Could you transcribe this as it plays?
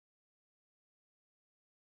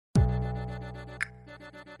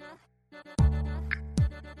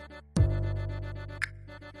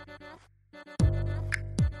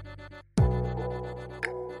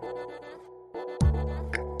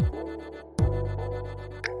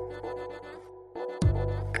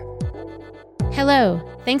Hello,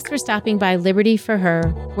 thanks for stopping by Liberty for Her,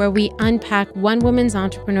 where we unpack one woman's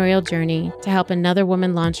entrepreneurial journey to help another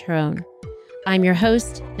woman launch her own. I'm your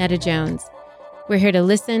host, Netta Jones. We're here to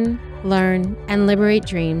listen, learn, and liberate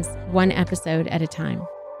dreams one episode at a time.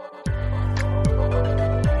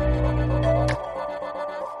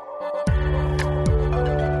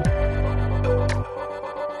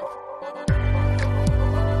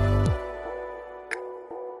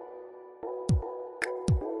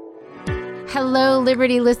 Hello,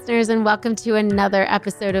 Liberty listeners, and welcome to another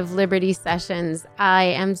episode of Liberty Sessions. I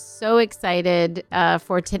am so excited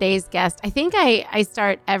for today's guest. I think I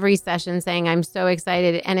start every session saying I'm so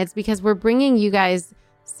excited, and it's because we're bringing you guys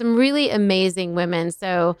some really amazing women.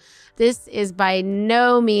 So this is by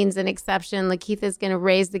no means an exception. Lakeithia is going to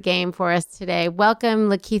raise the game for us today. Welcome,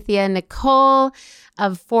 Lakeithia Nicole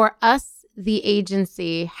of For Us, the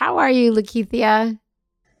agency. How are you, Lakeithia?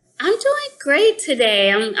 I'm doing great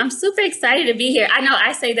today. I'm super excited to be here. I know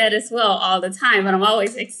I say that as well all the time, but I'm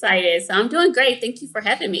always excited. So I'm doing great. Thank you for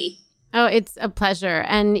having me. Oh, it's a pleasure.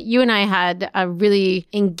 And you and I had a really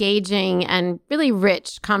engaging and really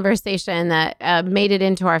rich conversation that made it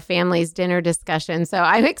into our family's dinner discussion. So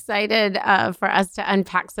I'm excited for us to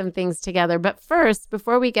unpack some things together. But first,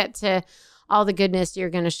 before we get to all the goodness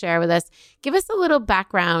you're going to share with us, give us a little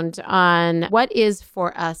background on what is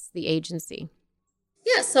For Us, the agency.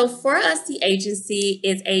 Yeah, so For Us, the agency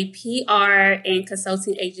is a PR and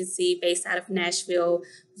consulting agency based out of Nashville.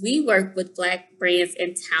 We work with Black brands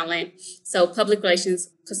and talent. So public relations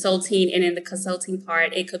consulting, and in the consulting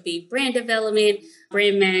part, it could be brand development,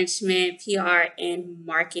 brand management, PR, and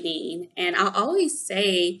marketing. And I always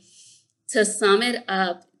say, to sum it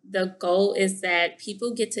up, the goal is that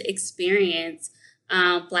people get to experience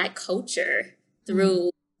Black culture through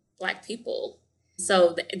Black people.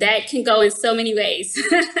 So that can go in so many ways.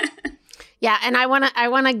 Yeah, and I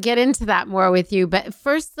want to get into that more with you. But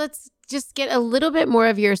first, let's just get a little bit more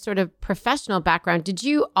of your sort of professional background. Did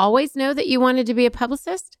you always know that you wanted to be a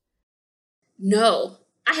publicist? No,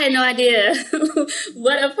 I had no idea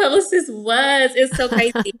what a publicist was. It's so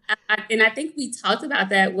crazy. And I think we talked about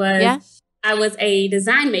that I was a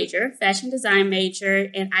design major, fashion design major,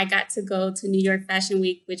 and I got to go to New York Fashion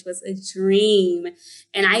Week, which was a dream.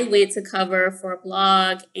 And I went to cover for a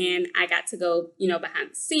blog, and I got to go, behind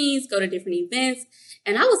the scenes, go to different events.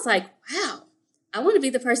 And I was like, wow, I want to be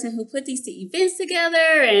the person who put these events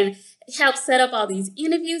together and help set up all these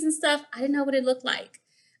interviews and stuff. I didn't know what it looked like.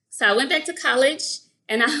 So I went back to college,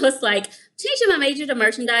 and I was like, changing my major to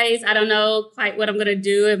merchandise. I don't know quite what I'm going to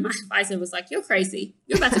do. And my advisor was like, you're crazy.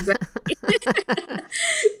 You're about to graduate.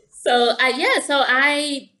 So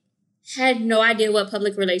I had no idea what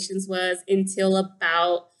public relations was until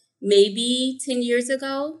about maybe 10 years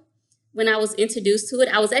ago when I was introduced to it.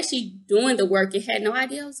 I was actually doing the work and had no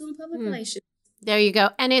idea I was doing public relations. There you go.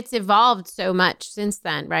 And it's evolved so much since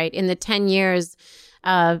then, right? In the 10 years,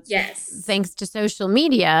 yes, thanks to social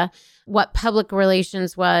media, what public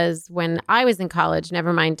relations was when I was in college,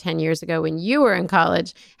 never mind 10 years ago when you were in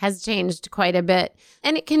college, has changed quite a bit.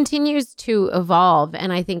 And it continues to evolve.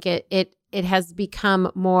 And I think it has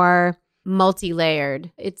become more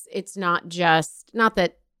multi-layered. It's not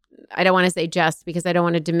that I don't want to say just because I don't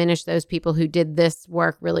want to diminish those people who did this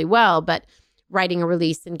work really well, but writing a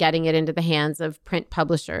release and getting it into the hands of print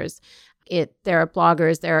publishers. There are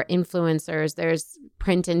bloggers, there are influencers, there's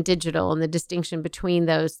print and digital, and the distinction between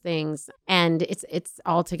those things. And it's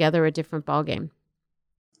altogether a different ballgame.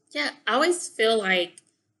 Yeah, I always feel like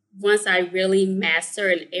once I really master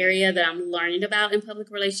an area that I'm learning about in public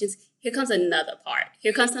relations, here comes another part.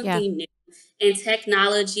 Here comes something new. And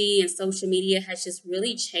technology and social media has just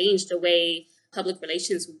really changed the way public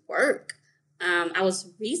relations work. I was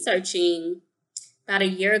researching about a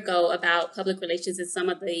year ago about public relations and some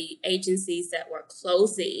of the agencies that were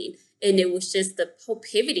closing. And it was just the whole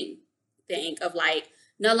pivoting thing of like,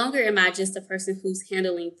 no longer am I just a person who's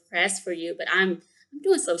handling press for you, but I'm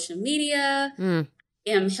doing social media,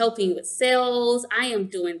 am helping with sales, I am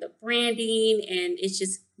doing the branding, and it's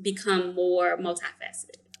just become more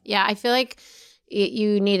multifaceted. Yeah, I feel like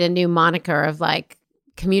you need a new moniker of like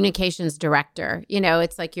communications director.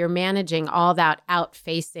 It's like you're managing all that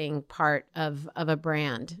out-facing part of a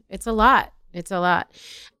brand. It's a lot.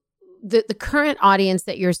 The current audience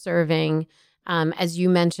that you're serving, as you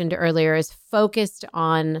mentioned earlier, is focused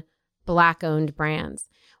on Black-owned brands.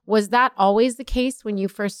 Was that always the case when you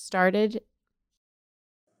first started?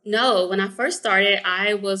 No, when I first started,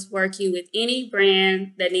 I was working with any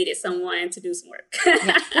brand that needed someone to do some work.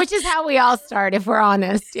 Yeah, which is how we all start, if we're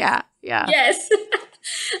honest. Yeah, yeah. Yes.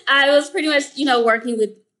 I was pretty much, working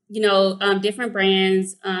with, different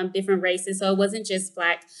brands, different races. So it wasn't just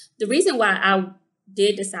Black. The reason why I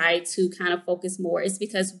did decide to kind of focus more is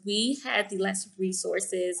because we had the less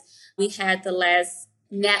resources, we had the less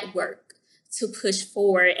network to push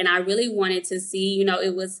forward. And I really wanted to see,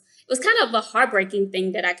 it was kind of a heartbreaking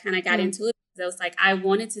thing that I kind of got into it. I was like, I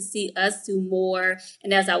wanted to see us do more.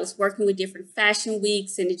 And as I was working with different fashion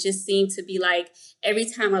weeks, and it just seemed to be like every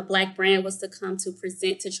time a Black brand was to come to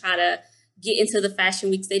present to try to get into the fashion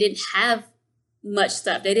weeks, they didn't have much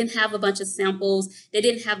stuff. They didn't have a bunch of samples. They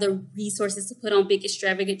didn't have the resources to put on big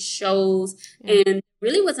extravagant shows. Yeah. And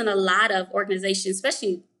really wasn't a lot of organizations,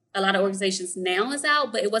 especially a lot of organizations now is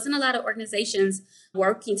out, but it wasn't a lot of organizations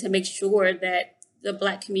working to make sure that the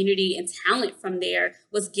Black community and talent from there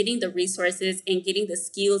was getting the resources and getting the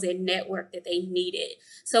skills and network that they needed.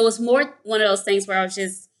 So it was more one of those things where I was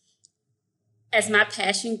just, as my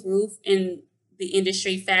passion grew in the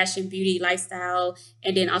industry, fashion, beauty, lifestyle,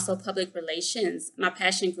 and then also public relations, my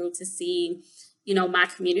passion grew to see, my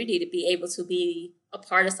community to be able to be a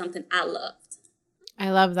part of something I loved. I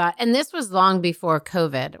love that. And this was long before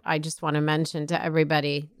COVID. I just want to mention to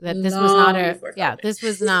everybody that this was not this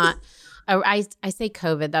was not, I say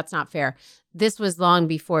COVID, that's not fair. This was long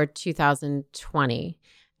before 2020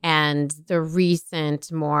 and the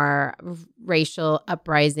recent more racial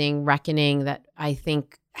uprising reckoning that I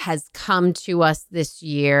think has come to us this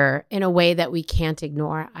year in a way that we can't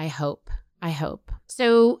ignore. I hope.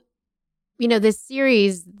 So, this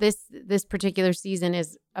series, this particular season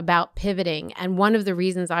is about pivoting. And one of the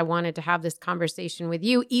reasons I wanted to have this conversation with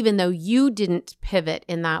you, even though you didn't pivot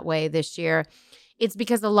in that way this year, it's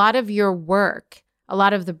because a lot of your work, a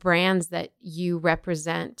lot of the brands that you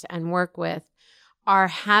represent and work with are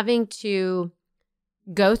having to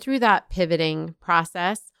go through that pivoting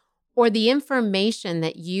process, or the information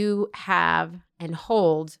that you have and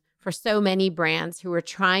hold for so many brands who are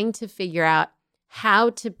trying to figure out how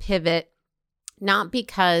to pivot, not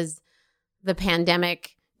because the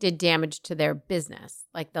pandemic did damage to their business,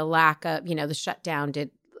 like the lack of, the shutdown did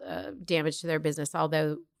damage to their business,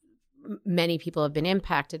 although many people have been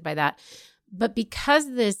impacted by that. But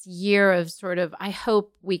because this year of sort of, I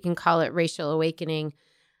hope we can call it racial awakening,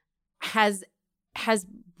 has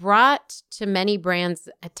brought to many brands'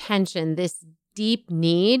 attention this deep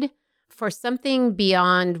need for something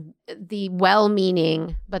beyond the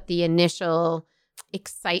well-meaning, but the initial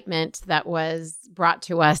excitement that was brought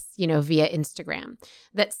to us, via Instagram,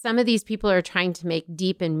 that some of these people are trying to make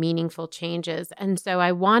deep and meaningful changes. And so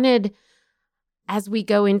I wanted, as we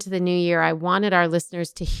go into the new year, I wanted our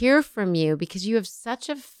listeners to hear from you because you have such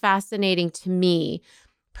a fascinating, to me,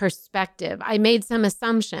 perspective. I made some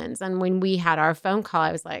assumptions. And when we had our phone call,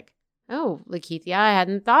 I was like, oh, Lakithia, I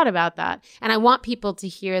hadn't thought about that. And I want people to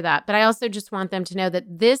hear that. But I also just want them to know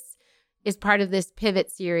that this is part of this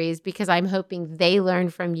pivot series because I'm hoping they learn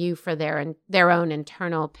from you for their own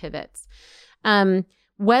internal pivots.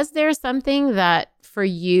 Was there something that for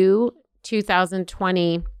you,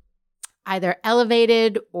 2020, either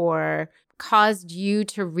elevated or caused you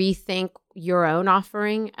to rethink your own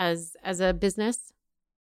offering as a business?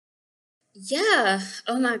 Yeah.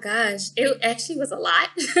 Oh my gosh. It actually was a lot.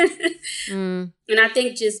 And I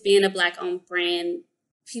think just being a Black-owned brand,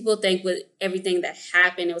 people think with everything that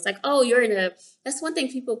happened, it was like, oh, that's one thing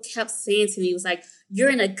people kept saying to me was like, you're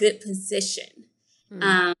in a good position.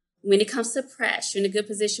 When it comes to press, you're in a good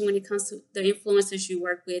position when it comes to the influencers you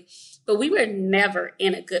work with. But we were never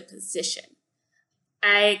in a good position.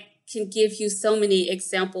 I can give you so many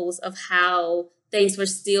examples of how things were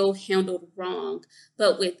still handled wrong.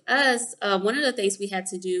 But with us, one of the things we had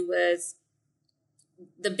to do was,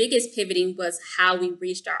 the biggest pivoting was how we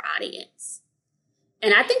reached our audience.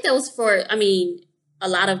 And I think that was for, a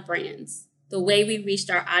lot of brands. The way we reached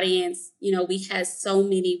our audience, we had so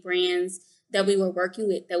many brands that we were working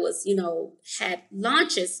with that was, had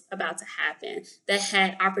launches about to happen, that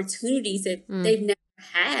had opportunities that they've never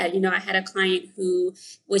had. I had a client who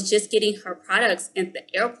was just getting her products at the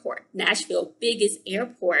airport, Nashville, biggest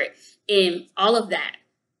airport, and all of that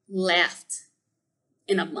left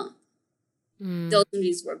in a month. Those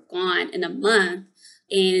opportunities were gone in a month.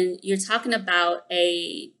 And you're talking about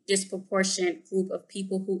a disproportionate group of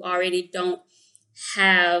people who already don't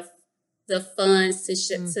have the funds to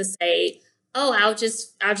say, oh, I'll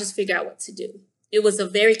just figure out what to do. It was a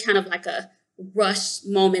very kind of like a rush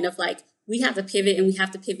moment of like, we have to pivot and we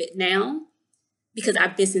have to pivot now because our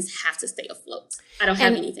business has to stay afloat. I don't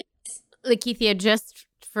have anything. Lakithia, just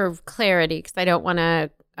for clarity, because I don't want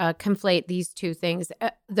to conflate these two things.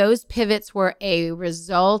 Those pivots were a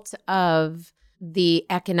result of the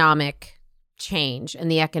economic change and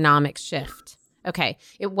the economic shift. Okay.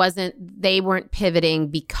 They weren't pivoting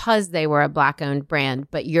because they were a Black-owned brand,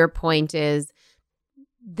 but your point is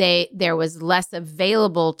there was less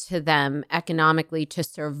available to them economically to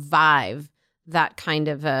survive that kind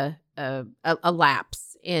of a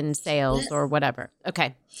lapse in sales or whatever.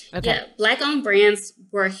 Okay. Yeah, Black-owned brands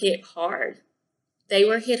were hit hard. They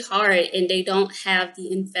were hit hard, and they don't have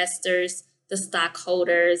the investors, the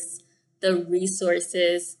stockholders, the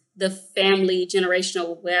resources, the family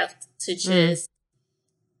generational wealth to just,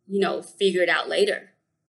 figure it out later.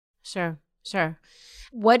 Sure.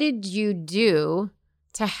 What did you do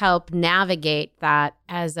to help navigate that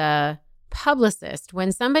as a publicist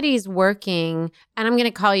when somebody's working, and I'm going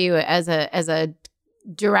to call you as a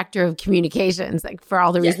director of communications, like for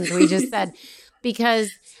all the reasons we just said,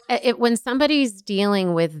 because when somebody's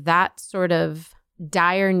dealing with that sort of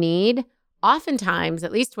dire need, oftentimes,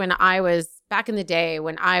 at least when I was back in the day,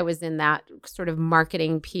 when I was in that sort of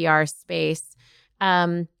marketing PR space,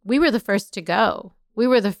 we were the first to go. We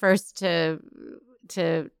were the first to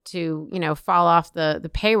fall off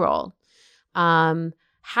the payroll.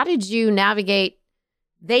 How did you navigate?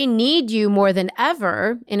 They need you more than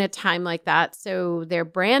ever in a time like that, so their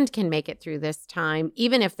brand can make it through this time,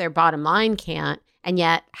 even if their bottom line can't. And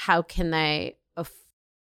yet, how can they?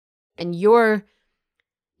 And you're,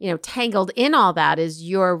 tangled in all that is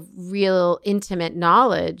your real intimate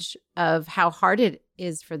knowledge of how hard it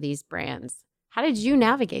is for these brands. How did you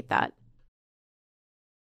navigate that?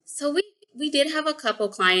 So we did have a couple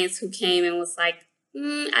clients who came and was like,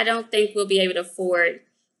 I don't think we'll be able to afford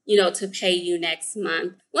to pay you next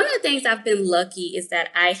month. One of the things I've been lucky is that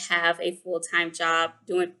I have a full-time job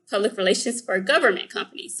doing public relations for a government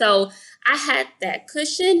company. So I had that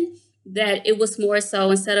cushion that it was more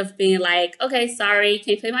so instead of being like, okay, sorry,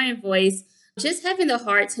 can't pay my invoice, just having the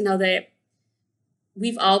heart to know that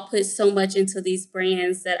we've all put so much into these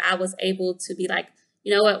brands that I was able to be like,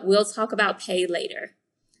 you know what, we'll talk about pay later.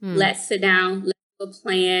 Let's sit down, let's do a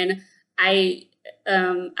plan. I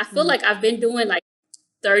feel like I've been doing like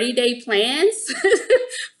 30-day plans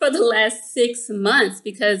for the last 6 months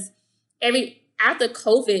because after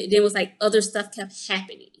COVID, there was like other stuff kept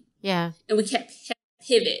happening. Yeah. And we kept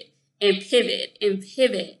pivot.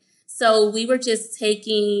 So we were just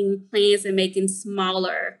taking plans and making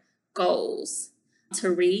smaller goals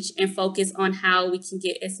to reach and focus on how we can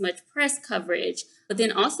get as much press coverage. But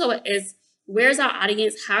then also where's our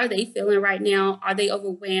audience? How are they feeling right now? Are they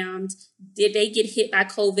overwhelmed? Did they get hit by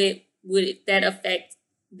COVID? Would that affect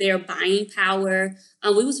their buying power?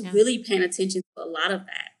 We was really paying attention to a lot of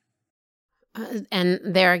that. And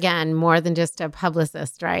there again, more than just a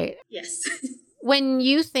publicist, right? Yes. When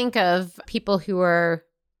you think of people who are,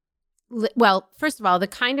 well, first of all, the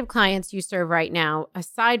kind of clients you serve right now,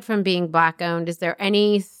 aside from being Black-owned, is there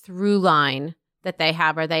any through line that they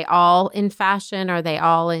have? Are they all in fashion? Are they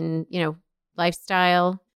all in,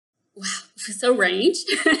 lifestyle? Wow. So range.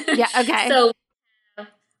 Yeah. Okay. So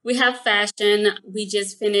we have fashion. We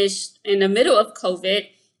just finished in the middle of COVID.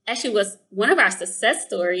 Actually, was one of our success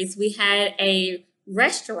stories. We had a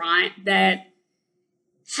restaurant that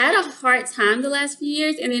had a hard time the last few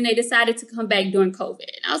years, and then they decided to come back during COVID.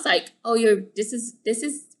 And I was like, "Oh, this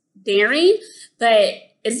is daring, but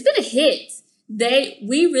it's been a hit."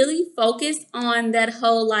 We really focused on that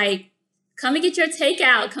whole like, come and get your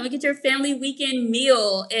takeout, come and get your family weekend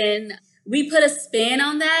meal, and we put a spin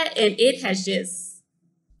on that, and it has just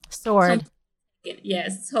soared.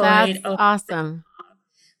 Yes, soared. That's awesome.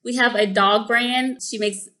 We have a dog brand. She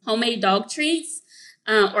makes homemade dog treats,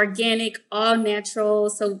 organic, all natural.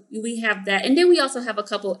 So we have that. And then we also have a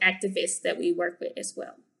couple activists that we work with as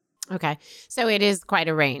well. Okay. So it is quite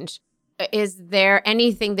a range. Is there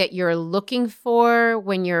anything that you're looking for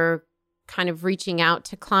when you're kind of reaching out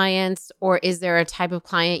to clients, or is there a type of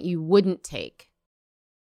client you wouldn't take?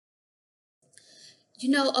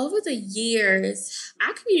 Over the years,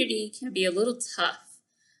 our community can be a little tough,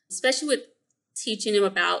 especially with teaching them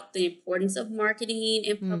about the importance of marketing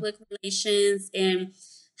and public relations and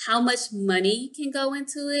how much money can go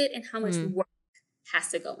into it and how much work has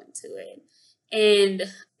to go into it. And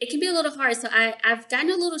it can be a little hard. So I've gotten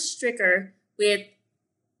a little stricter with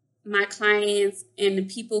my clients and the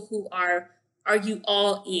people who are you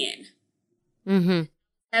all in? Mm-hmm.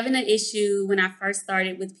 Having an issue when I first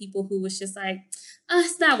started with people who was just like, oh,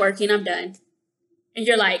 it's not working, I'm done. And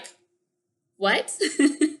you're like, what?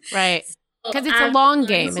 Right. Because it's a long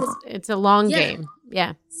game. It's a long game.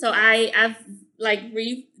 Yeah. So I've like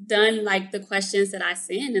redone like the questions that I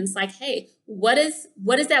send, and it's like, hey, what is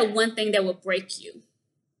that one thing that will break you?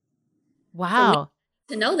 Wow.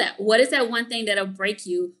 To know that. What is that one thing that'll break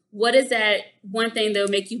you? What is that one thing that'll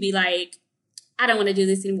make you be like, I don't want to do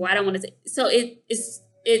this anymore. I don't want to. So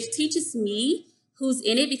it teaches me who's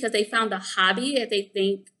in it because they found a hobby that they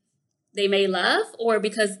think they may love, or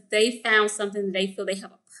because they found something that they feel they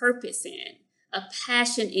have a purpose in, a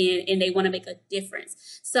passion in, and they want to make a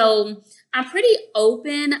difference. So I'm pretty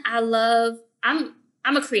open.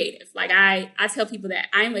 I'm a creative. Like I tell people that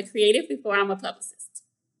I'm a creative before I'm a publicist.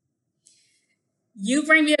 You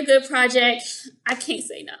bring me a good project, I can't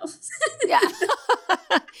say no. Yeah.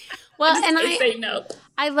 Well, I can't say no.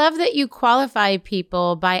 I love that you qualify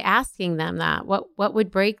people by asking them that. What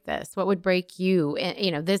would break this? What would break you?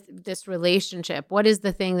 You know, this relationship. What is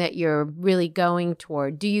the thing that you're really going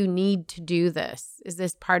toward? Do you need to do this? Is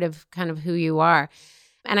this part of kind of who you are?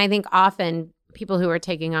 And I think often people who are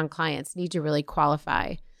taking on clients need to really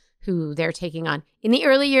qualify who they're taking on. In the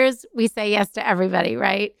early years, we say yes to everybody,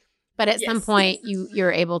 right? But at some point,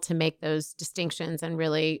 you're able to make those distinctions and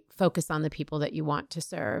really focus on the people that you want to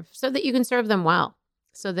serve so that you can serve them well,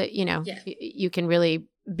 so that, you know, you can really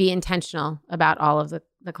be intentional about all of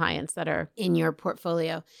the clients that are in your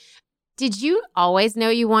portfolio. Did you always know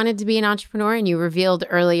you wanted to be an entrepreneur? And you revealed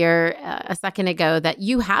earlier a second ago that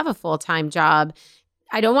you have a full-time job.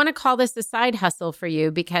 I don't want to call this a side hustle for you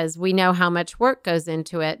because we know how much work goes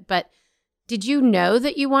into it, but did you know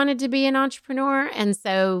that you wanted to be an entrepreneur? And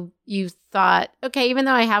so you thought, okay, even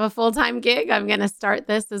though I have a full-time gig, I'm going to start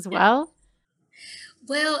this as well?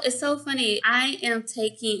 Well, it's so funny. I am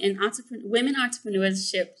taking an women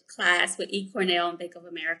entrepreneurship class with eCornell and Bank of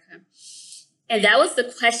America. And that was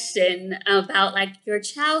the question about like your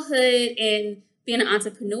childhood and being an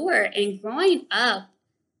entrepreneur. And growing up,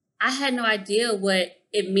 I had no idea what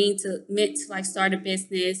it meant to like start a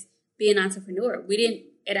business, be an entrepreneur. We didn't.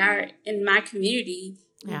 In my community,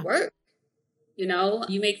 you work. You know,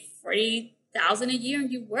 you make $40,000 a year and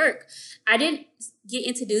you work. I didn't get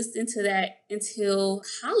introduced into that until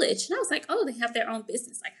college, and I was like, oh, they have their own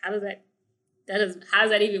business. Like, how does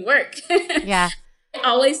that even work? Yeah. I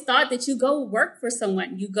always thought that you go work for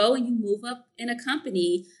someone. You go and you move up in a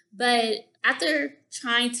company. But after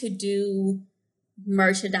trying to do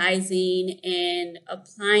merchandising and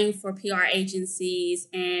applying for PR agencies.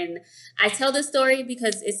 And I tell this story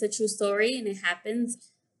because it's a true story and it happens.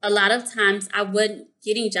 A lot of times I wasn't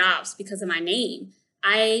getting jobs because of my name.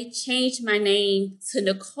 I changed my name to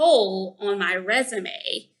Nicole on my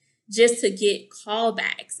resume just to get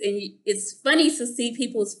callbacks. And it's funny to see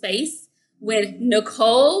people's face when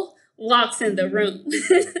Nicole walks in the room.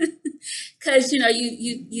 Because, you know,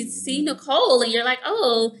 you see Nicole and you're like,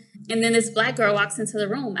 oh, and then this Black girl walks into the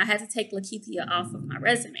room. I had to take Lakithia off of my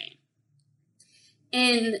resume.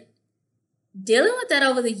 And dealing with that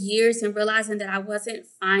over the years and realizing that I wasn't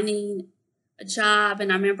finding a job.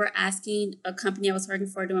 And I remember asking a company I was working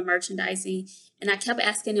for doing merchandising. And I kept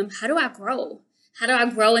asking them, how do I grow? How do I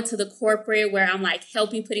grow into the corporate where I'm like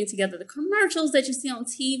helping putting together the commercials that you see on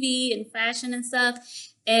TV and fashion and stuff?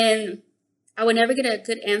 And I would never get a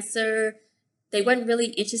good answer. They weren't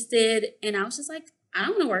really interested. And I was just like, I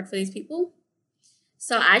don't want to work for these people.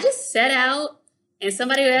 So I just set out and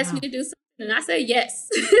somebody would ask me to do something and I said yes.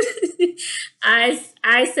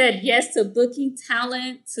 I said yes to booking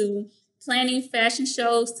talent, to planning fashion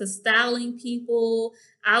shows, to styling people.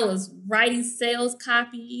 I was writing sales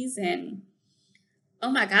copies and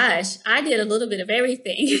oh my gosh, I did a little bit of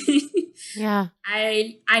everything. Yeah.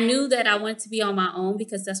 I knew that I wanted to be on my own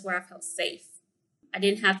because that's where I felt safe. I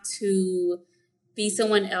didn't have to be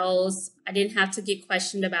someone else. I didn't have to get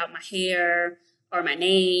questioned about my hair or my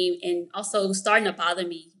name. And also it was starting to bother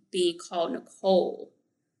me being called Nicole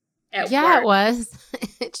at work. It was.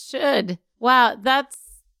 It should. Wow.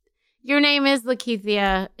 Your name is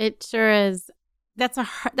Lakithia. It sure is. That's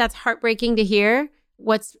heartbreaking to hear.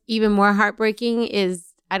 What's even more heartbreaking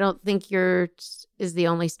is I don't think yours is the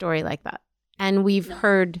only story like that. And we've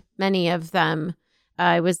heard many of them.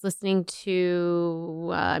 I was listening to,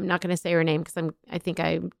 I'm not going to say her name because I think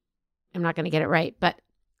I'm not going to get it right, but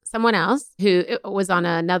someone else who was on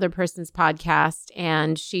another person's podcast,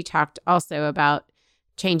 and she talked also about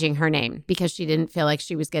changing her name because she didn't feel like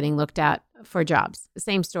she was getting looked at for jobs.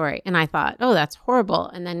 Same story. And I thought, oh, that's horrible.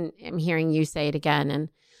 And then I'm hearing you say it again. And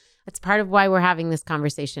that's part of why we're having this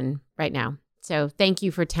conversation right now. So thank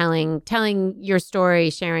you for telling your story,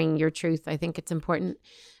 sharing your truth. I think it's important.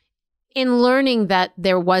 In learning that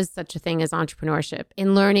there was such a thing as entrepreneurship,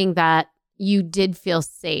 in learning that you did feel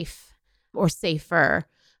safe or safer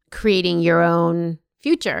creating your own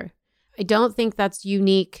future, I don't think that's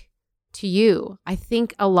unique to you. I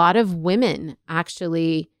think a lot of women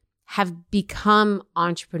actually have become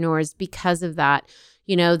entrepreneurs because of that.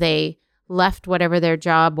 You know, they left whatever their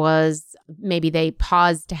job was. Maybe they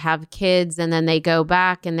paused to have kids and then they go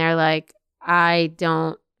back and they're like,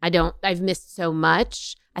 I've missed so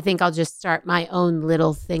much. I think I'll just start my own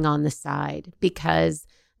little thing on the side because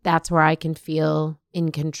that's where I can feel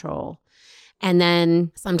in control. And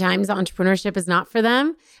then sometimes entrepreneurship is not for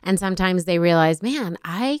them. And sometimes they realize, man,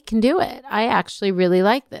 I can do it. I actually really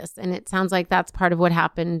like this. And it sounds like that's part of what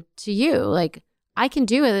happened to you. Like, I can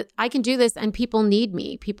do it. I can do this. And people need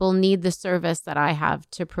me. People need the service that I have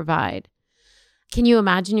to provide. Can you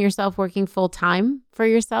imagine yourself working full time for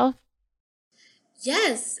yourself?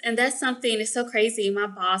 Yes. And that's something, it's so crazy. My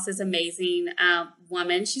boss is amazing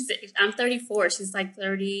woman. I'm 34. She's like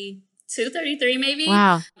 32, 33 maybe.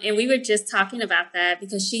 Wow. And we were just talking about that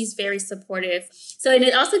because she's very supportive. So, and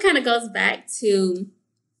it also kind of goes back to,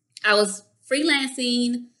 I was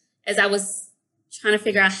freelancing as I was trying to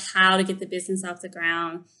figure out how to get the business off the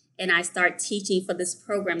ground. And I start teaching for this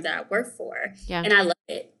program that I work for. Yeah. And I love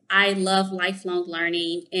it. I love lifelong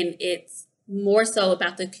learning. And it's more so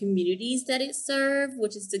about the communities that it serves,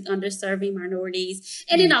 which is the underserving minorities.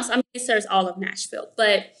 And then also, I mean, it serves all of Nashville.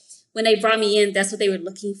 But when they brought me in, that's what they were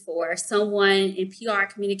looking for. Someone in PR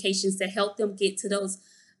communications to help them get to those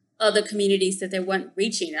other communities that they weren't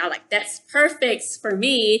reaching. And I was like, that's perfect for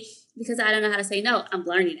me because I don't know how to say no. I'm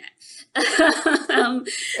learning that.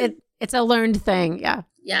 It's a learned thing. Yeah.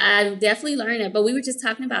 Yeah, I definitely learned it. But we were just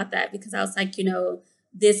talking about that because I was like,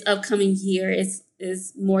 this upcoming year is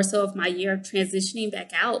more so of my year of transitioning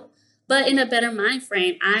back out, but in a better mind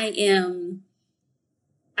frame.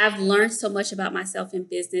 I've learned so much about myself in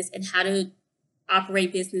business and how to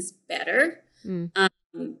operate business better. And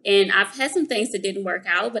I've had some things that didn't work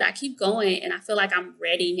out, but I keep going and I feel like I'm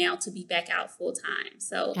ready now to be back out full time.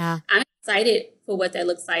 So yeah. I'm excited for what that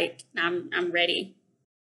looks like. I'm ready.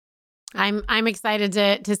 I'm excited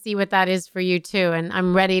to see what that is for you too. And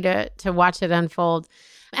I'm ready to watch it unfold.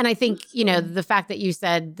 And I think, the fact that you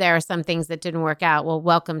said there are some things that didn't work out, well,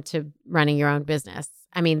 welcome to running your own business.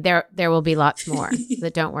 I mean, there will be lots more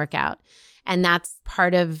that don't work out. And that's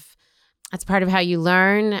part of how you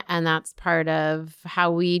learn. And that's part of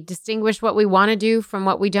how we distinguish what we want to do from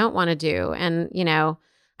what we don't want to do. And,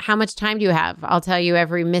 how much time do you have? I'll tell you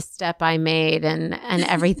every misstep I made and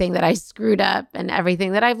everything that I screwed up and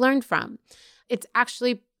everything that I've learned from. It's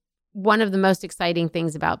actually one of the most exciting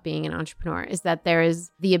things about being an entrepreneur is that there is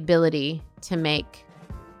the ability to make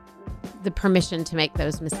the permission to make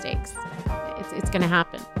those mistakes. It's going to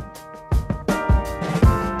happen.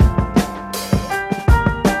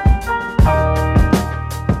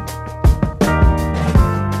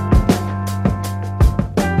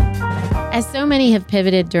 As so many have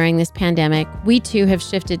pivoted during this pandemic, we too have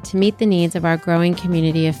shifted to meet the needs of our growing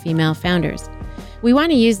community of female founders. We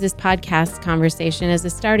want to use this podcast conversation as a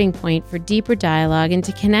starting point for deeper dialogue and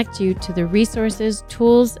to connect you to the resources,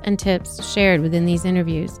 tools, and tips shared within these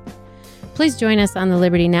interviews. Please join us on the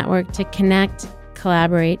Liberty Network to connect,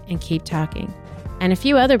 collaborate, and keep talking. And a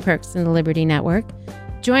few other perks in the Liberty Network: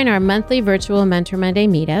 join our monthly virtual Mentor Monday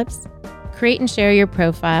meetups, create and share your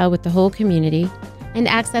profile with the whole community, and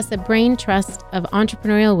access a brain trust of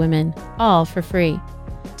entrepreneurial women, all for free.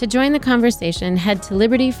 To join the conversation, head to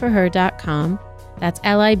libertyforher.com. That's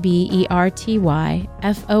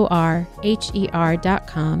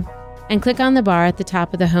libertyforher.com, and click on the bar at the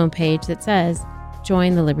top of the homepage that says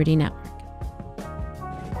Join the Liberty Network.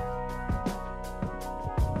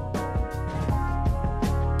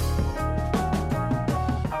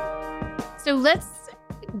 So let's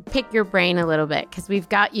pick your brain a little bit because we've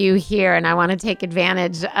got you here and I want to take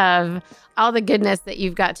advantage of all the goodness that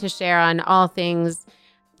you've got to share on all things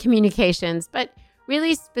communications. But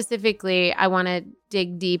really specifically, I want to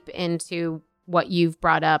dig deep into what you've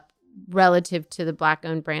brought up relative to the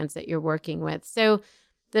Black-owned brands that you're working with. So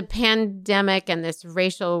the pandemic and this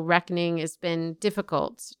racial reckoning has been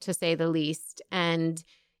difficult, to say the least. And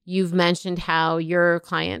you've mentioned how your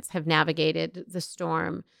clients have navigated the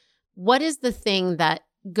storm. What is the thing that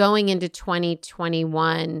going into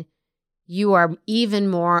 2021 you are even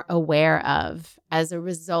more aware of as a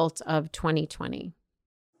result of 2020?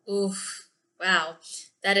 Oof. Wow.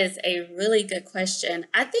 That is a really good question.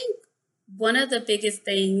 I think one of the biggest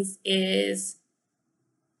things is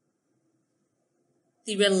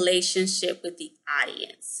the relationship with the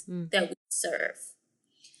audience that we serve.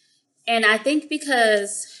 And I think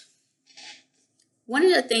because one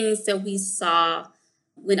of the things that we saw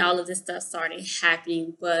when all of this stuff started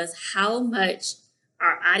happening was how much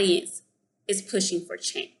our audience is pushing for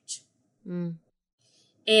change.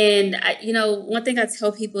 And, one thing I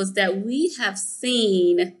tell people is that we have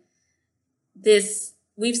seen this,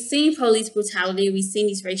 we've seen police brutality, we've seen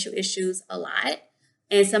these racial issues a lot,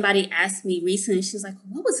 And somebody asked me recently, she was like,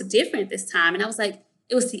 what was different this time? And I was like,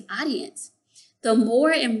 it was the audience. The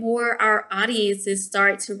more and more our audiences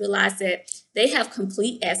start to realize that they have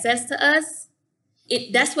complete access to us,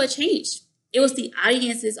 that's what changed. It was the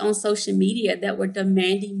audiences on social media that were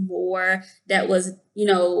demanding more, that was,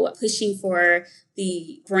 pushing for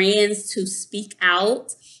the brands to speak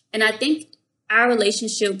out. And I think our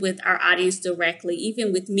relationship with our audience directly,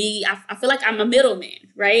 even with me, I feel like I'm a middleman,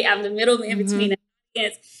 right? I'm the middleman between the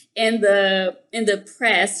audience and the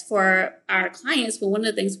press for our clients. But one of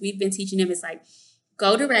the things we've been teaching them is like,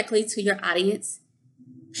 go directly to your audience,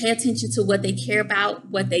 pay attention to what they care about,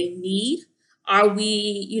 what they need. Are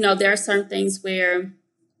we, there are certain things where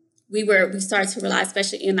we started to realize,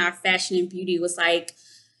 especially in our fashion and beauty, was like,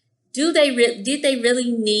 did they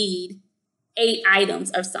really need 8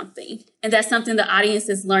 items of something? And that's something the audience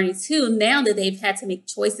is learning too, now that they've had to make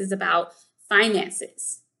choices about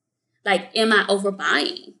finances. Like, am I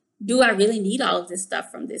overbuying? Do I really need all of this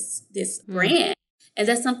stuff from this brand? And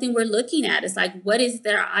that's something we're looking at. It's like, what is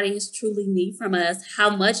their audience truly need from us?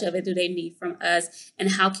 How much of it do they need from us?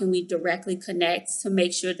 And how can we directly connect to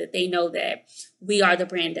make sure that they know that we are the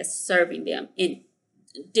brand that's serving them in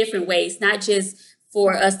different ways, not just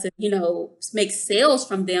for us to, make sales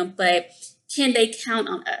from them, but can they count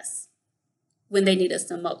on us when they need us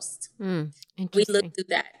the most? We look through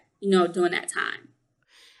that, during that time.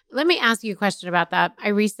 Let me ask you a question about that. I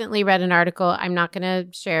recently read an article. I'm not going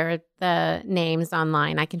to share the names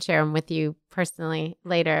online. I can share them with you personally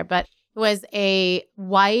later. But it was a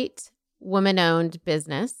white woman-owned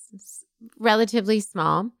business, relatively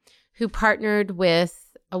small, who partnered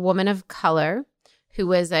with a woman of color who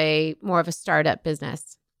was more of a startup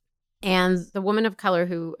business. And the woman of color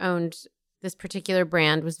who owned this particular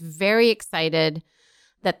brand was very excited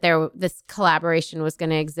that this collaboration was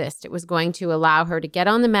going to exist. It was going to allow her to get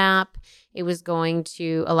on the map. It was going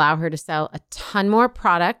to allow her to sell a ton more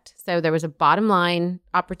product. So there was a bottom line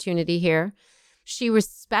opportunity here. She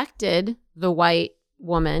respected the white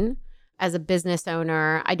woman as a business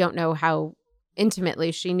owner. I don't know how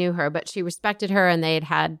intimately she knew her, but she respected her, and they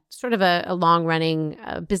had sort of a long-running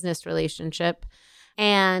business relationship.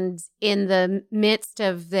 And in the midst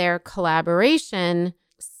of their collaboration,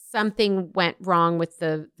 something went wrong with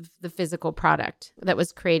the physical product that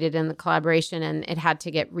was created in the collaboration, and it had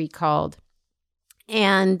to get recalled.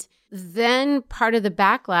 And then part of the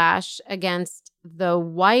backlash against the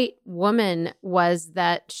white woman was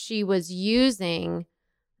that she was using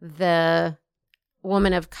the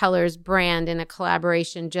woman of color's brand in a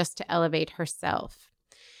collaboration just to elevate herself.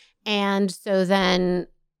 And so then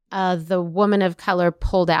the woman of color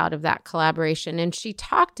pulled out of that collaboration, and she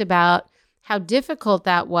talked about how difficult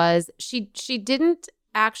that was. She didn't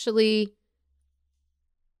actually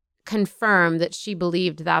confirm that she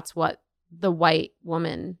believed that's what the white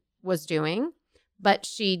woman was doing, but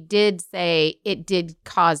she did say it did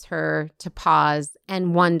cause her to pause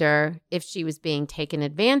and wonder if she was being taken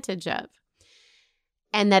advantage of,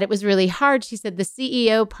 and that it was really hard. She said, the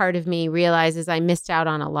CEO part of me realizes I missed out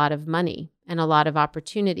on a lot of money and a lot of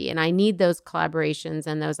opportunity, and I need those collaborations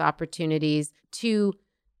and those opportunities to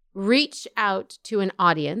reach out to an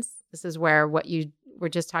audience. This is where what you were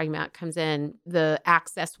just talking about comes in, the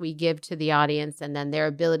access we give to the audience, and then their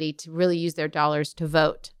ability to really use their dollars to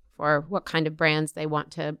vote for what kind of brands they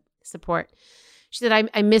want to support. She said,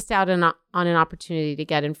 I missed out on an opportunity to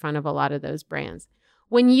get in front of a lot of those brands.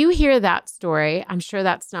 When you hear that story, I'm sure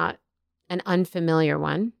that's not an unfamiliar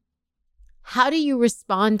one. How do you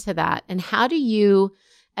respond to that? And how do you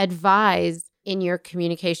advise in your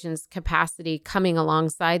communications capacity coming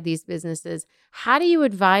alongside these businesses? How do you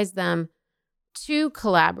advise them to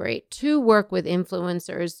collaborate, to work with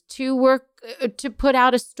influencers, to put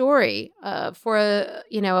out a story for a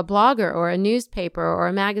blogger or a newspaper or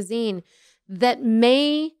a magazine that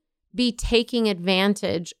may be taking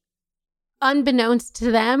advantage, unbeknownst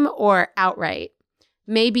to them or outright,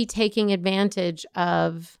 may be taking advantage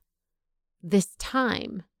of this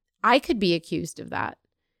time? I could be accused of that.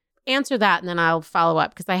 Answer that, and then I'll follow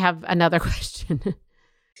up because I have another question.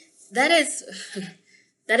 That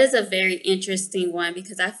is a very interesting one,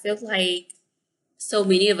 because I feel like so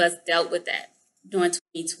many of us dealt with that during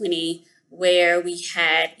 2020, where we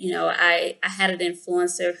had, I had an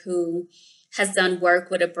influencer who has done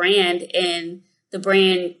work with a brand, and the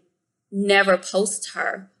brand never posts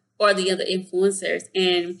her or the other influencers.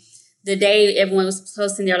 And the day everyone was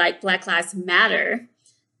posting their Black Lives Matter,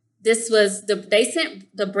 they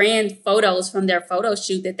sent the brand photos from their photo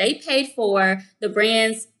shoot that they paid for. The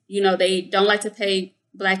brands, they don't like to pay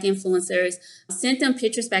Black influencers, sent them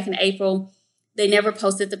pictures back in April. They never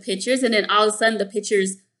posted the pictures. And then all of a sudden the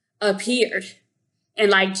pictures appeared. in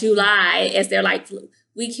like July as they're like,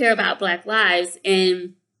 we care about Black lives.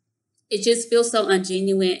 And it just feels so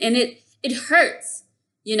ungenuine, and it hurts.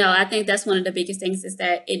 I think that's one of the biggest things, is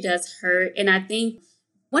that it does hurt. And I think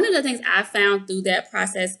one of the things I found through that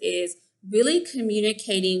process is really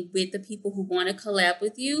communicating with the people who want to collab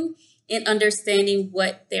with you and understanding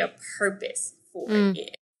what their purpose for it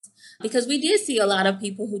is. Because we did see a lot of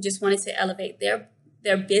people who just wanted to elevate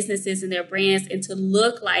their businesses and their brands and to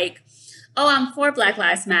look like, oh, I'm for Black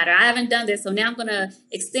Lives Matter. I haven't done this, so now I'm going to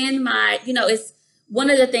extend my, it's one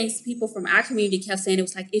of the things people from our community kept saying. It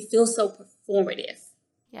was like, it feels so performative.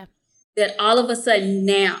 Yeah. That all of a sudden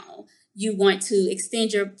now you want to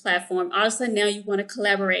extend your platform. All of a sudden now you want to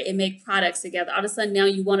collaborate and make products together. All of a sudden now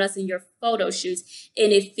you want us in your photo shoots,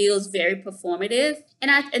 and it feels very performative. And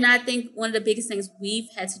I think one of the biggest things we've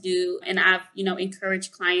had to do, and I've,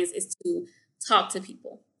 encouraged clients, is to talk to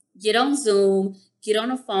people. Get on Zoom, get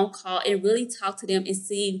on a phone call, and really talk to them and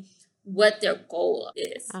see what their goal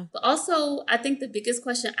is. But also, I think the biggest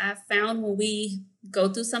question I've found when we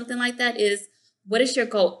go through something like that is, what is your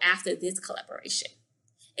goal after this collaboration?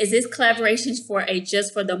 Is this collaboration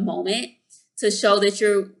just for the moment, to show that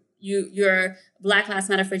you're Black Lives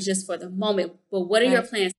Matter for the moment? But what are your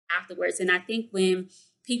plans afterwards? And I think when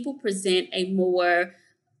people present a more,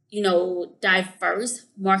 diverse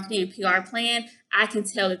marketing and PR plan, I can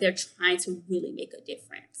tell that they're trying to really make a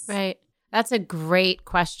difference. Right. That's a great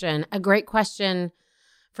question. A great question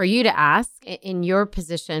for you to ask in your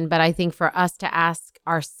position, but I think for us to ask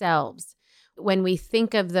ourselves when we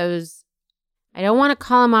think of those. I don't want to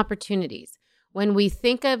call them opportunities. When we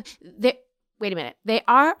think of, wait a minute, they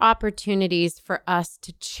are opportunities for us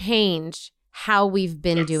to change how we've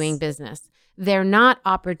been doing business. They're not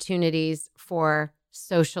opportunities for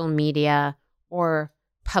social media or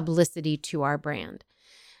publicity to our brand.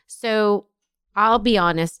 So I'll be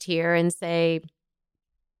honest here and say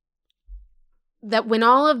that when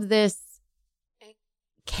all of this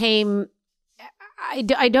came,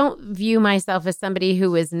 I don't view myself as somebody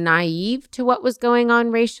who is naive to what was going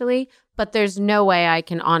on racially, but there's no way I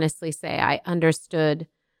can honestly say I understood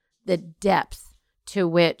the depth to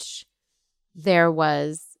which there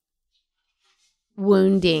was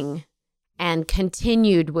wounding and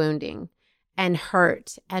continued wounding and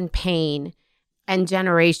hurt and pain and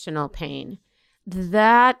generational pain.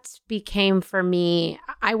 That became, for me,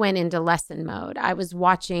 I went into lesson mode. I was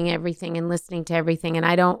watching everything and listening to everything, and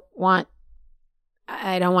I don't want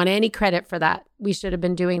any credit for that. We should have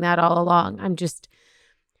been doing that all along. I'm just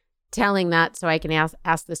telling that so I can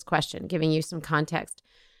ask this question, giving you some context.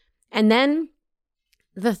 And then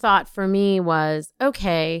the thought for me was,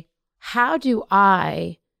 okay, how do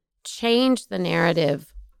I change the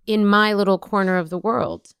narrative in my little corner of the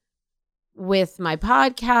world with my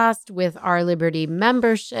podcast, with our Liberty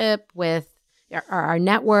membership, with our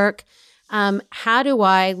network? How do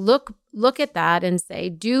I look at that and say,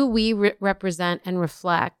 do we represent and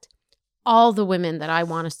reflect all the women that I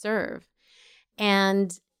want to serve?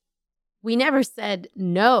 And we never said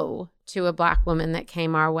no to a Black woman that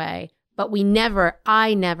came our way, but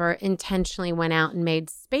I never intentionally went out and made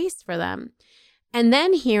space for them. And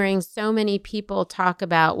then hearing so many people talk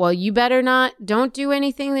about, well, you better don't do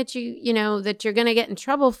anything that that you're going to get in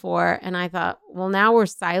trouble for. And I thought, well, now we're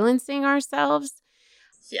silencing ourselves.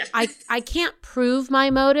 Yeah. I can't prove my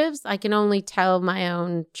motives. I can only tell my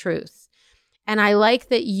own truth. And I like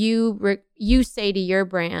that you say to your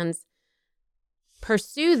brands,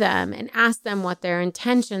 pursue them and ask them what their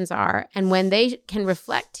intentions are. And when they can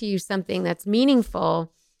reflect to you something that's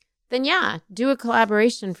meaningful, then do a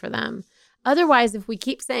collaboration for them. Otherwise, if we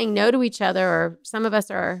keep saying no to each other, or some of us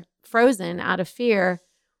are frozen out of fear,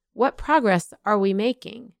 what progress are we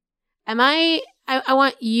making? I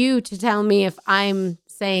want you to tell me if I'm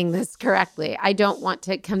saying this correctly. I don't want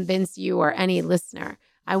to convince you or any listener.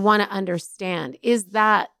 I want to understand.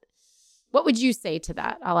 What would you say to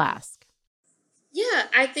that? I'll ask. Yeah,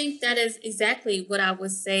 I think that is exactly what I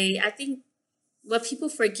would say. I think what people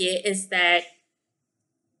forget is that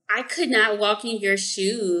I could not walk in your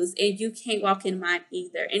shoes and you can't walk in mine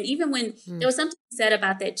either. And even when there was something said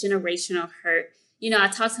about that generational hurt, I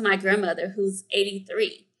talked to my grandmother who's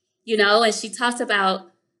 83, and she talks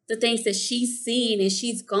about the things that she's seen and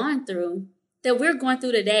she's gone through that we're going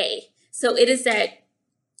through today. So it is that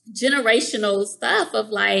generational stuff of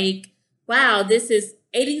like, wow, this is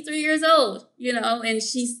 83 years old, and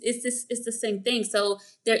it's the same thing. So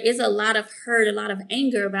there is a lot of hurt, a lot of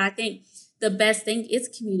anger, but I think the best thing is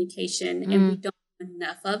communication, and we don't do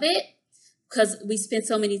enough of it because we spend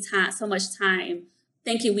so much time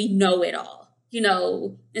thinking we know it all.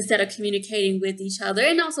 instead of communicating with each other,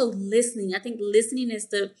 and also listening. I think listening is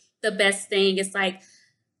the best thing. It's like,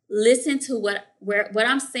 listen to what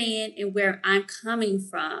I'm saying and where I'm coming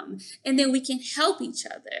from, and then we can help each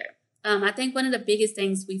other. I think one of the biggest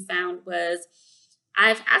things we found was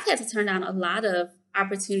I've had to turn down a lot of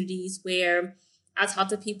opportunities where I talk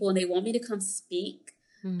to people and they want me to come speak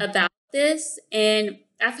about this, and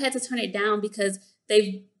I've had to turn it down because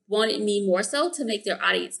they've wanted me more so to make their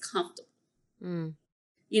audience comfortable.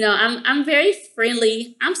 I'm very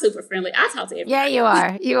friendly. I'm super friendly. I talk to everybody. Yeah, you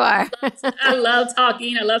are. You are. I love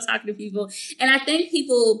talking. I love talking to people. And I think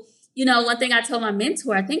people, one thing I told my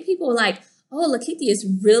mentor, I think people are like, oh, Lakithia is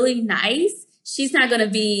really nice. She's not going to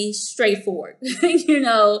be straightforward,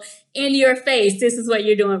 in your face. This is what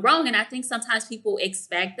you're doing wrong. And I think sometimes people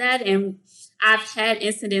expect that. And I've had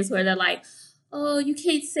incidents where they're like, oh, you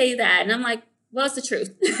can't say that. And I'm like, well, it's the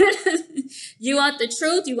truth. You want the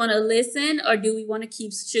truth? You want to listen? Or do we want to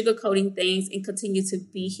keep sugarcoating things and continue to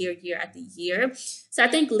be here year after year? So I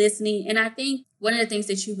think listening, and I think one of the things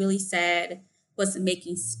that you really said was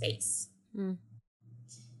making space.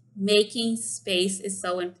 Making space is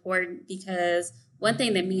so important, because one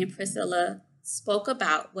thing that me and Priscilla spoke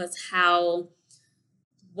about was how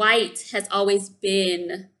white has always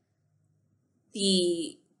been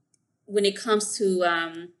when it comes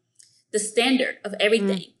to the standard of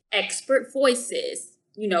everything. Expert voices,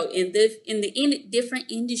 in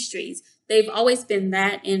different industries, they've always been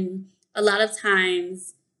that. And a lot of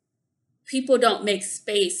times people don't make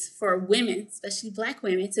space for women, especially Black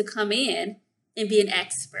women, to come in and be an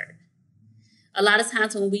expert. A lot of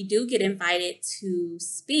times when we do get invited to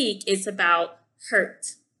speak, it's about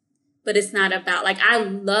hurt. But it's not about, I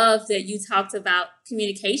love that you talked about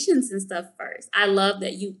communications and stuff first. I love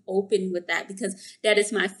that you opened with that, because that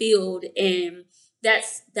is my field. And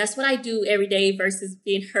that's what I do every day versus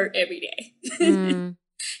being hurt every day. And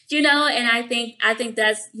I think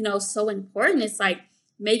that's, so important. It's like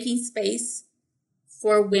making space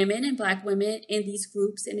for women and Black women in these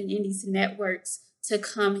groups and in these networks to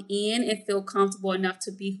come in and feel comfortable enough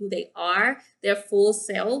to be who they are, their full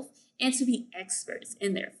self, and to be experts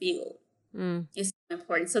in their field. Is so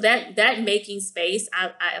important. So that making space,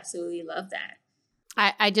 I absolutely love that.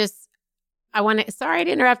 I want to, sorry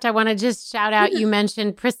to interrupt. I want to just shout out, you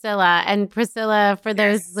mentioned Priscilla, and Priscilla, for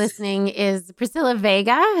those listening, is Priscilla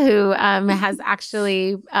Vega, who has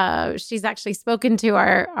actually, she's actually spoken to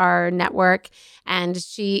our network, and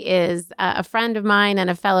she is a friend of mine and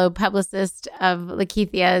a fellow publicist of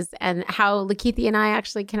Lakithia's, and how Lakithia and I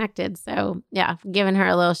actually connected. So yeah, giving her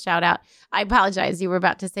a little shout out. I apologize. You were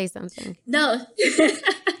about to say something. No,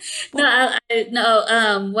 no.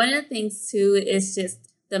 One of the things too is just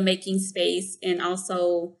the making space, and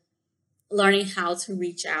also learning how to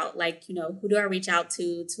reach out. Who do I reach out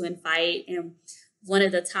to invite? And one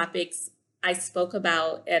of the topics I spoke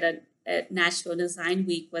about at National Design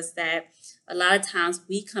Week was that a lot of times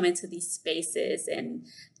we come into these spaces, and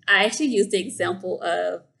I actually used the example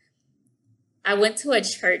of, I went to a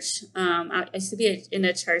church. I used to be in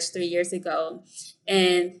a church 3 years ago,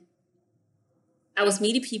 and I was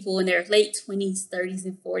meeting people in their late 20s, 30s,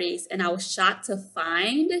 and 40s, and I was shocked to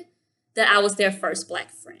find that I was their first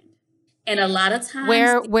Black friend. And a lot of times...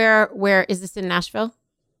 Where is this, in Nashville?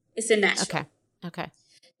 It's in Nashville. Okay.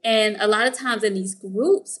 And a lot of times in these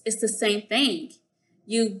groups, it's the same thing.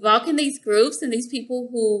 You walk in these groups, and these people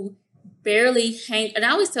who barely hang... And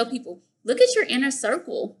I always tell people, look at your inner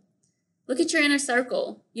circle. Look at your inner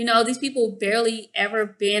circle. These people barely ever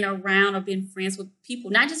been around or been friends with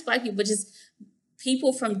people, not just Black people, but just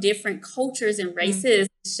people from different cultures and races.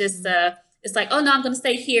 It's just, it's like, oh no, I'm going to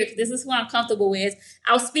stay here because this is who I'm comfortable with.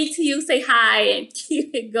 I'll speak to you, say hi, and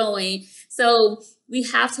keep it going. So we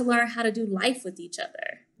have to learn how to do life with each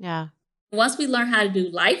other. Yeah. Once we learn how to do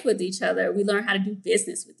life with each other, we learn how to do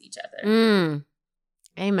business with each other.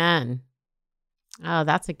 Amen. Oh,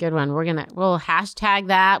 that's a good one. We'll hashtag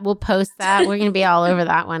that. We'll post that. We're going to be all over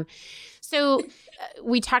that one. So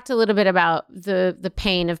we talked a little bit about the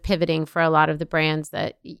pain of pivoting for a lot of the brands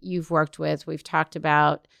that you've worked with. We've talked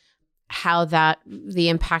about how the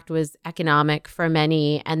impact was economic for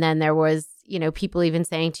many. And then there was, people even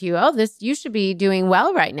saying to you, oh, you should be doing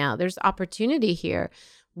well right now. There's opportunity here.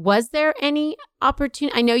 Was there any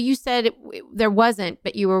opportunity? I know you said there wasn't,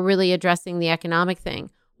 but you were really addressing the economic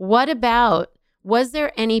thing. Was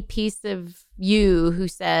there any piece of you who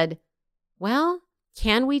said, well,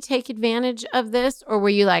 can we take advantage of this? Or were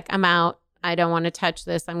you like, I'm out. I don't want to touch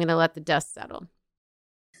this. I'm going to let the dust settle.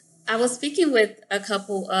 I was speaking with a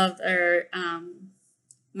couple of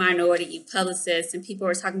minority publicists, and people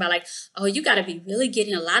were talking about like, oh, you got to be really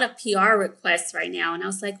getting a lot of PR requests right now. And I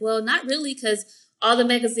was like, well, not really, because all the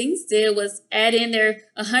magazines did was add in their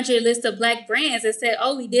 100 list of Black brands and said,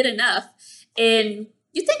 oh, we did enough. And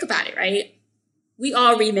you think about it, right? We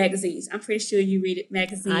all read magazines. I'm pretty sure you read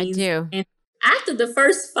magazines. I do. And after the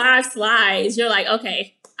first 5 slides, you're like,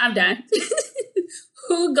 okay, I'm done.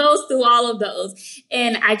 Who goes through all of those?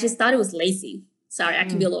 And I just thought it was lazy. Sorry, I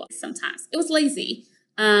can be a little sometimes. It was lazy.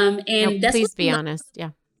 And no, that's please be honest. Yeah.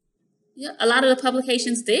 Yeah. A lot of the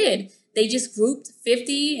publications did. They just grouped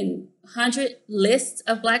 50 and 100 lists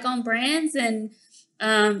of Black owned brands. And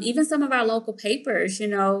even some of our local papers, you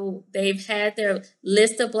know, they've had their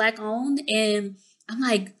list of Black owned. And I'm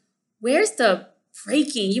like, where's the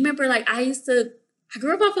breaking? You remember, like, I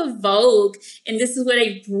grew up off of Vogue, and this is where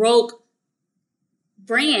they broke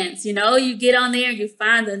brands. You know, you get on there and you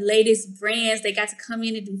find the latest brands. They got to come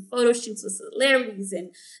in and do photo shoots with celebrities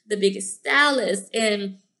and the biggest stylists.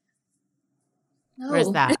 And no,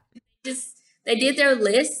 where's that? They did their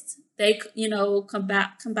list. They, you know,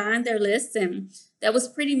 combined their lists, and that was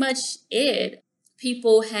pretty much it.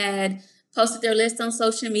 People had posted their list on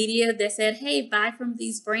social media that said, hey, buy from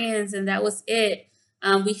these brands, and that was it.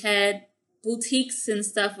 We had boutiques and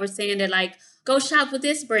stuff were saying that, like, go shop with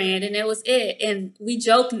this brand, and that was it. And we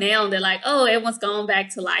joke now that, like, oh, everyone's gone back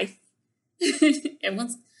to life.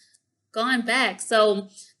 Everyone's gone back. So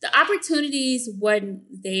the opportunities weren't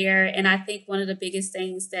there. And I think one of the biggest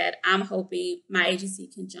things that I'm hoping my agency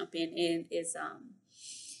can jump in is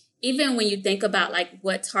even when you think about like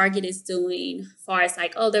what Target is doing, as far as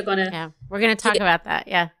like, oh, they're going to. Yeah, we're going to talk about that.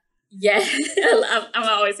 Yeah. Yeah, I'm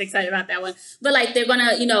always excited about that one. But like they're going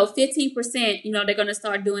to, 15%, they're going to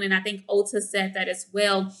start doing. And I think Ulta said that as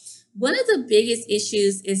well. One of the biggest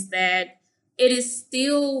issues is that it is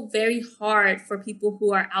still very hard for people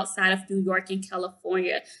who are outside of New York and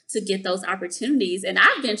California to get those opportunities. And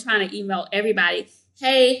I've been trying to email everybody,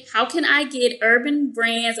 hey, how can I get urban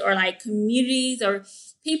brands or like communities or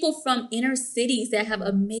people from inner cities that have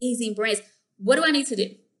amazing brands? What do I need to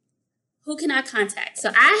do? Who can I contact?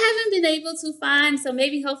 So I haven't been able to find, so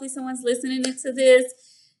maybe hopefully someone's listening to this.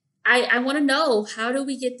 I want to know, how do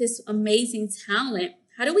we get this amazing talent?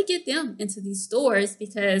 How do we get them into these stores?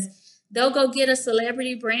 Because they'll go get a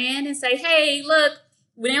celebrity brand and say, hey, look,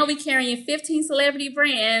 now we're carrying 15 celebrity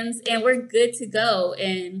brands and we're good to go.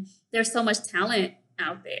 And there's so much talent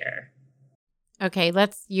out there. Okay,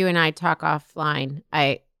 you and I talk offline.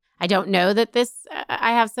 I don't know that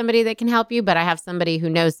I have somebody that can help you, but I have somebody who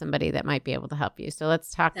knows somebody that might be able to help you. So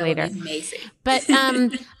let's talk later. That would be amazing. But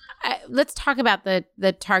let's talk about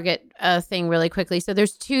the Target thing really quickly. So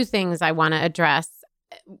there's 2 things I want to address.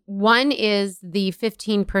 One is the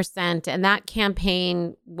 15%, and that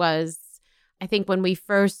campaign was, I think when we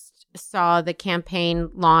first saw the campaign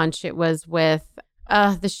launch, it was with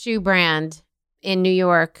the shoe brand in New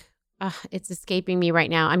York. It's escaping me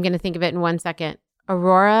right now. I'm going to think of it in 1 second.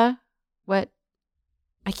 Aurora? What?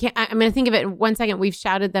 I'm going to think of it in 1 second. We've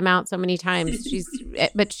shouted them out so many times.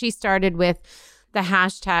 But she started with the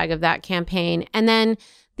hashtag of that campaign. And then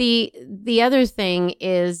the other thing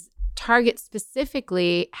is Target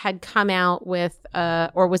specifically had come out with,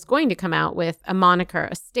 or was going to come out with a moniker,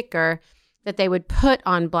 a sticker that they would put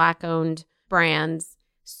on Black-owned brands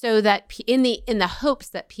so that in the hopes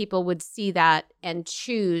that people would see that and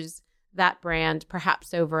choose that brand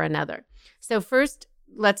perhaps over another. So first,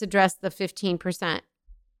 let's address the 15%.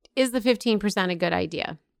 Is the 15% a good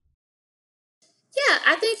idea? Yeah,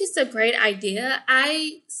 I think it's a great idea.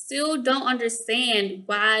 I still don't understand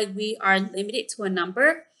why we are limited to a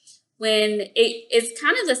number when it's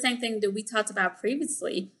kind of the same thing that we talked about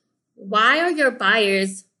previously. Why are your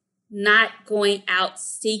buyers not going out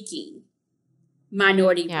seeking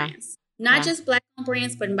minority brands? Not just Black-owned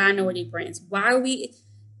brands, but minority brands. Why are we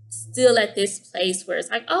still at this place where it's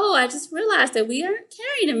like, oh, I just realized that we aren't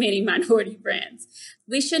carrying many minority brands?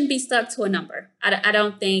 We shouldn't be stuck to a number. I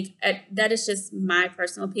don't think, that is just my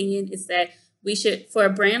personal opinion, is that we should, for a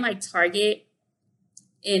brand like Target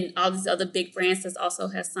and all these other big brands that also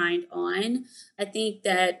have signed on, I think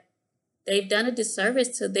that they've done a disservice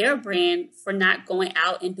to their brand for not going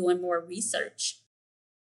out and doing more research.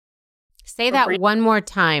 Say that one more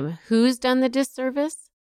time. Who's done the disservice?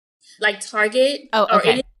 Like Target. Oh, okay.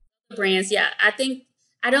 Or any brands. Yeah,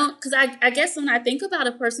 because I guess when I think about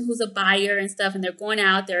a person who's a buyer and stuff and they're going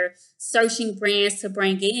out, they're searching brands to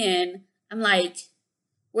bring in, I'm like,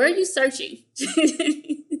 where are you searching?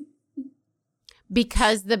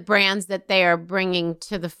 Because the brands that they are bringing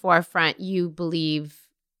to the forefront, you believe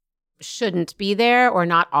shouldn't be there, or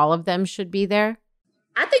not all of them should be there?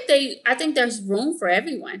 I think there's room for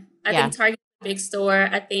everyone. I think Target big store.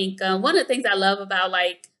 I think one of the things I love about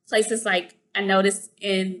like places like I noticed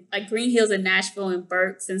in like Green Hills in Nashville and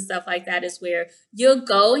Burks and stuff like that is where you'll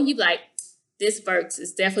go and you be like, this Burks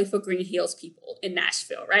is definitely for Green Hills people in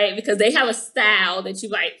Nashville, right? Because they have a style that you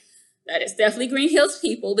like, that is definitely Green Hills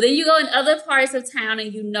people. But then you go in other parts of town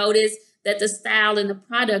and you notice that the style and the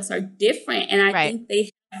products are different. And I think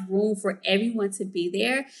they have room for everyone to be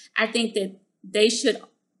there. I think that they should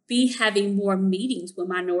be having more meetings with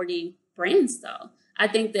minority brands, though. I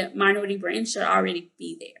think that minority brands should already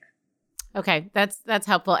be there. Okay, that's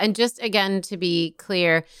helpful. And just again, to be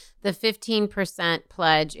clear, the 15%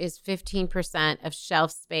 pledge is 15% of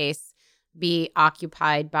shelf space be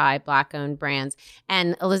occupied by Black-owned brands.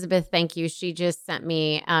 And Elizabeth, thank you. She just sent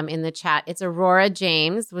me in the chat. It's Aurora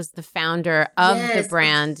James was the founder of the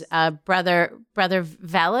brand. Brother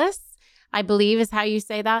Velis, I believe is how you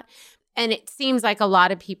say that. And it seems like a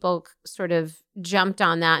lot of people sort of jumped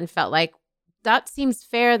on that and felt like, that seems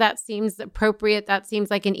fair. That seems appropriate. That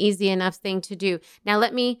seems like an easy enough thing to do. Now,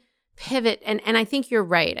 let me pivot. And I think you're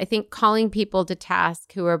right. I think calling people to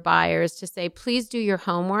task who are buyers to say, please do your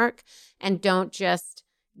homework and don't just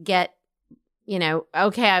get,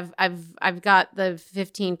 okay, I've got the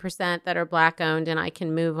 15% that are Black owned and I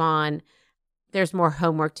can move on. There's more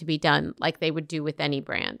homework to be done, like they would do with any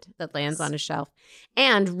brand that lands on a shelf.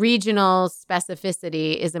 And regional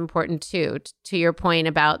specificity is important too. To your point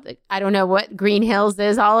about, I don't know what Green Hills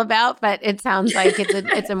is all about, but it sounds like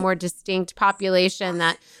it's a more distinct population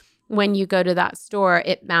that when you go to that store,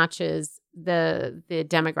 it matches the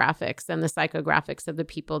demographics and the psychographics of the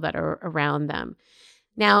people that are around them.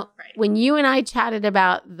 Now, when you and I chatted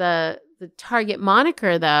about the Target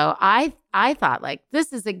moniker, though, I thought like,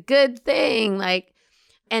 this is a good thing. Like,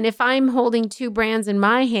 and if I'm holding two brands in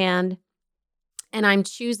my hand and I'm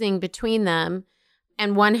choosing between them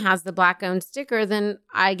and one has the Black-owned sticker, then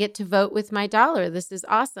I get to vote with my dollar. This is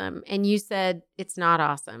awesome. And you said it's not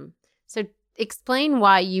awesome. So explain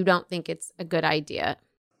why you don't think it's a good idea.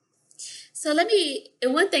 So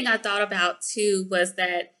one thing I thought about too was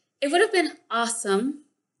that it would have been awesome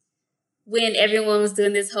when everyone was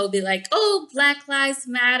doing this whole be like, oh, Black Lives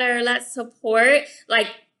Matter, let's support, like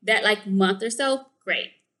that like month or so.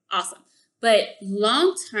 Great. Awesome. But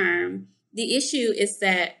long term, the issue is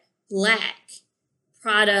that Black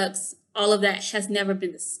products, all of that has never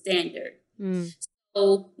been the standard.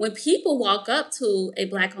 So when people walk up to a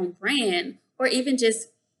Black-owned brand or even just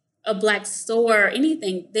a Black store or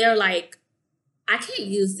anything, they're like, I can't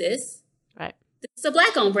use this. It's a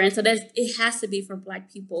Black-owned brand, so it has to be for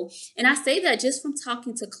Black people. And I say that just from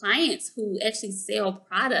talking to clients who actually sell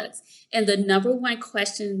products. And the number one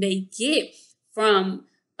question they get from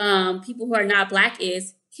people who are not Black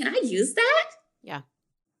is, can I use that? Yeah.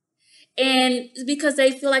 And because they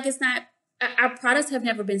feel like it's not, our products have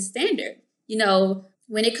never been standard.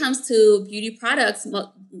 When it comes to beauty products,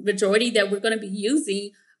 majority that we're going to be using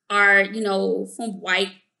are, from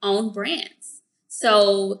white-owned brands.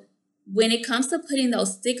 So when it comes to putting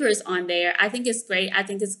those stickers on there, I think it's great. I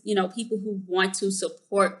think it's, people who want to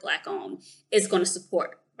support Black-owned is going to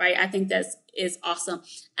support, right? I think is awesome.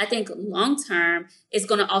 I think long-term, it's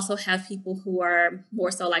going to also have people who are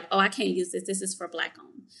more so like, oh, I can't use this. This is for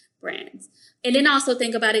Black-owned brands. And then also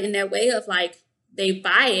think about it in that way of like, they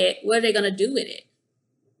buy it, what are they going to do with it?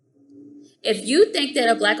 If you think that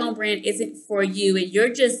a Black-owned brand isn't for you and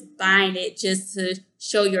you're just buying it just to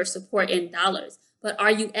show your support in dollars, but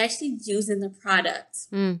are you actually using the product?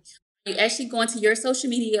 Are you actually going to your social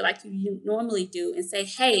media like you normally do and say,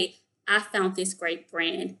 hey, I found this great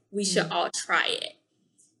brand. We should all try it.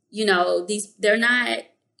 They're not,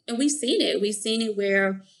 and we've seen it. We've seen it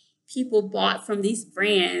where people bought from these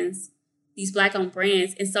brands, these Black-owned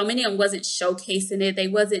brands, and so many of them wasn't showcasing it. They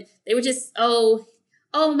were just, oh,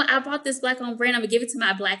 I bought this Black-owned brand. I'm gonna give it to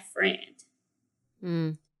my Black friend.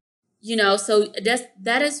 So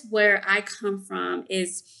that is where I come from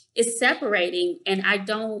is separating. And I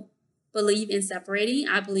don't believe in separating.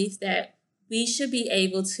 I believe that we should be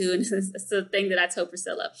able to, and this is the thing that I told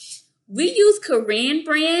Priscilla, we use Korean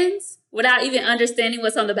brands without even understanding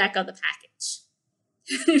what's on the back of the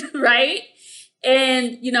package, right?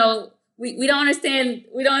 And, we don't understand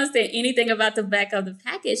anything about the back of the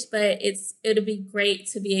package, but it'll be great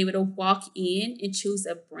to be able to walk in and choose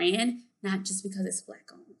a brand, not just because it's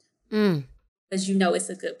Black-owned. Because it's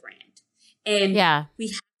a good brand. And we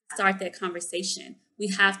have to start that conversation. We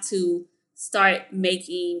have to start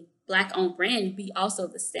making Black-owned brand be also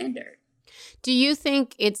the standard. Do you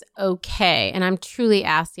think it's okay, and I'm truly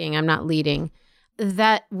asking, I'm not leading,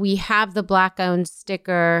 that we have the Black-owned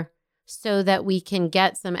sticker so that we can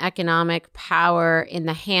get some economic power in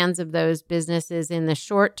the hands of those businesses in the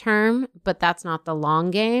short term, but that's not the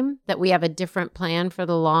long game, that we have a different plan for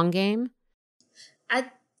the long game?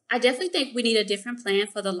 I definitely think we need a different plan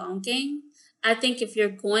for the long game. I think if you're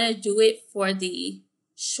going to do it for the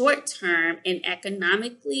short term and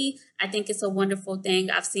economically, I think it's a wonderful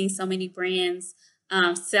thing. I've seen so many brands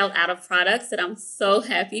sell out of products that I'm so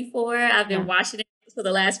happy for. I've been watching it for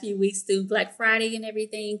the last few weeks through Black Friday and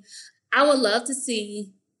everything. I would love to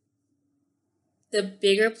see the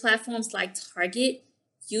bigger platforms like Target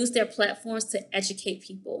use their platforms to educate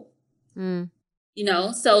people. You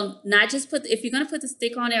know, so not just if you're going to put the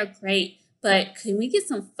sticker on there, great, but can we get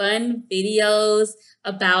some fun videos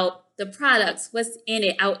about the products, what's in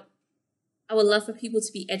it? I would love for people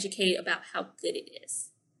to be educated about how good it is,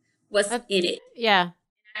 what's in it. Yeah.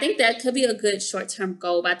 I think that could be a good short-term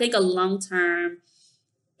goal, but I think a long-term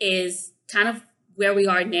is kind of where we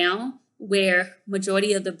are now, where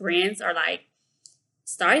majority of the brands are like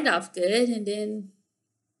started off good and then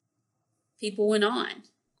people went on.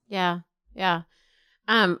 Yeah. Yeah.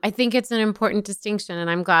 I think it's an important distinction, and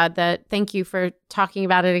I'm glad thank you for talking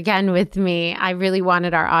about it again with me. I really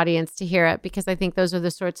wanted our audience to hear it because I think those are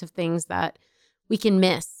the sorts of things that we can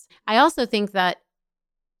miss. I also think that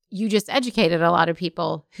you just educated a lot of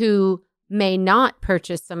people who may not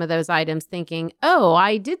purchase some of those items thinking, oh,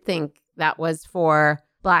 I did think that was for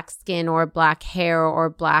black skin or black hair or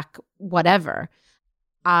black whatever.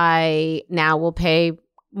 I now will pay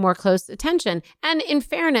more close attention. And in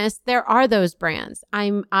fairness, there are those brands.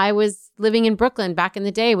 I was living in Brooklyn back in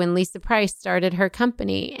the day when Lisa Price started her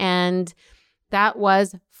company, and that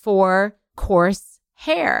was for coarse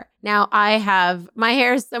hair. Now I have my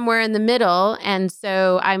hair is somewhere in the middle, and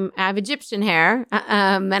so I have Egyptian hair,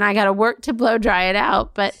 and I got to work to blow dry it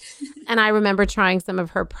out. And I remember trying some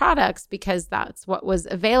of her products because that's what was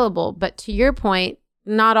available. But to your point,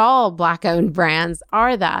 not all Black-owned brands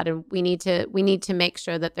are that, and we need to make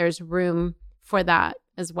sure that there's room for that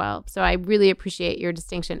as well. So I really appreciate your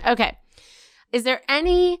distinction. Okay. Is there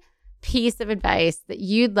any piece of advice that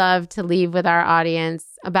you'd love to leave with our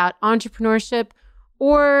audience about entrepreneurship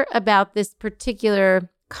or about this particular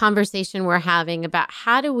conversation we're having about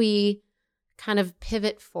how do we kind of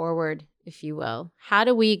pivot forward, if you will? How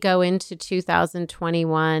do we go into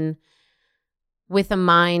 2021 with a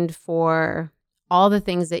mind for all the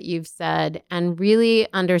things that you've said and really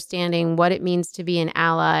understanding what it means to be an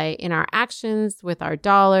ally in our actions, with our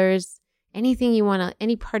dollars? Any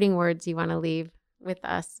parting words you want to leave with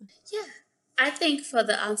us? Yeah, I think for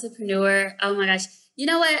the entrepreneur, oh my gosh, you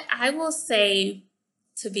know what? I will say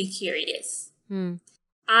to be curious.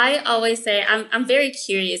 I always say I'm very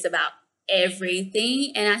curious about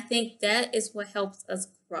everything. And I think that is what helps us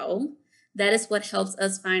grow. That is what helps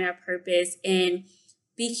us find our purpose and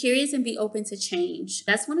be curious and be open to change.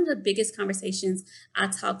 That's one of the biggest conversations I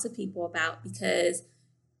talk to people about, because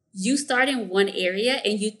you start in one area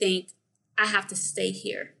and you think, I have to stay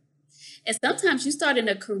here. And sometimes you start in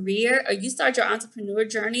a career or you start your entrepreneur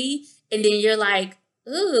journey and then you're like,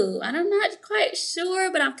 ooh, I'm not quite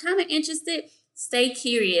sure, but I'm kind of interested. Stay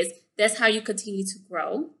curious. That's how you continue to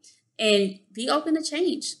grow and be open to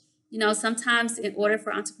change. You know, sometimes in order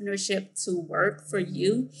for entrepreneurship to work for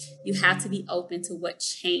you, you have to be open to what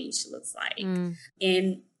change looks like.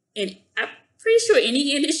 And I'm pretty sure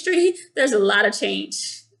any industry, there's a lot of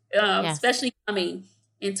change, especially coming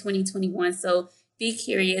in 2021. So be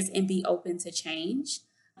curious and be open to change.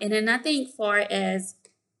 And then I think far as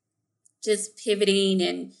just pivoting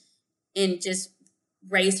and just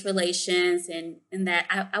race relations and that,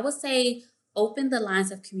 I would say open the lines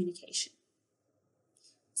of communication.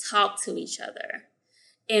 Talk to each other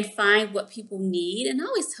and find what people need. And I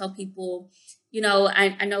always tell people, you know,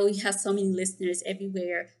 I know we have so many listeners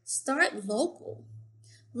everywhere. Start local.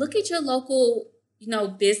 Look at your local, you know,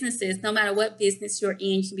 businesses, no matter what business you're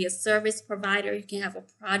in. You can be a service provider, you can have a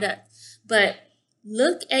product, but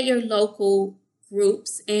look at your local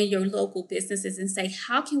groups and your local businesses and say,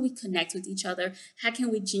 how can we connect with each other? How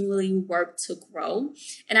can we genuinely work to grow?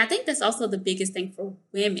 And I think that's also the biggest thing for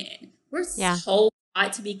women. We're so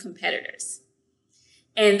hard to be competitors.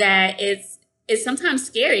 And that it's sometimes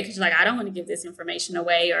scary because you're like, I don't want to give this information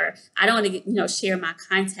away, or I don't want to share my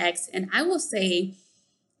contacts. And I will say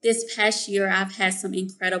this past year, I've had some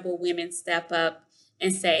incredible women step up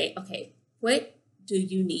and say, okay, what do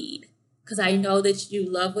you need? Because I know that you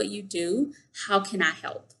love what you do. How can I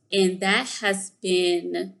help? And that has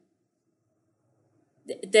been,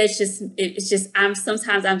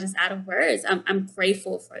 sometimes I'm just out of words. I'm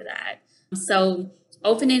grateful for that. So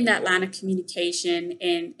opening that line of communication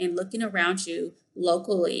and looking around you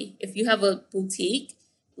locally. If you have a boutique,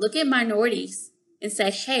 look at minorities and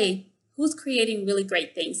say, hey, who's creating really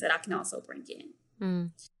great things that I can also bring in?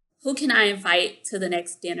 Mm. Who can I invite to the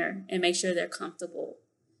next dinner and make sure they're comfortable?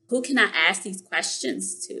 Who can I ask these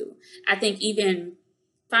questions to? I think even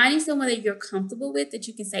finding someone that you're comfortable with, that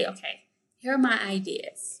you can say, okay, here are my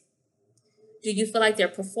ideas. Do you feel like they're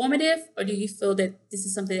performative, or do you feel that this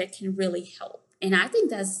is something that can really help? And I think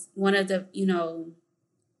that's one of the,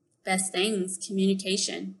 best things,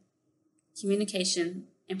 communication,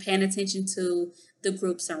 and paying attention to the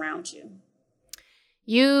groups around you.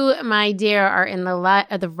 You, my dear, are in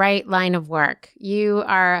the right line of work. You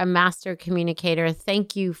are a master communicator.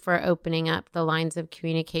 Thank you for opening up the lines of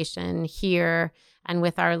communication here and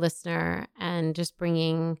with our listener, and just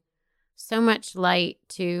bringing so much light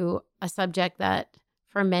to a subject that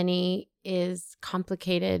for many is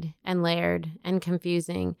complicated and layered and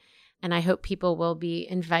confusing. And I hope people will be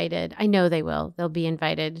invited. I know they will. They'll be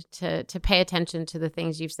invited to pay attention to the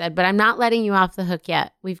things you've said. But I'm not letting you off the hook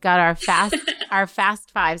yet. We've got our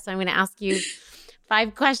fast five. So I'm going to ask you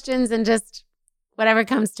 5 questions and just whatever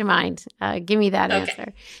comes to mind. Give me that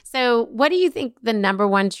answer. So what do you think the number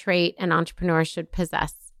one trait an entrepreneur should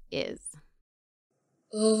possess is?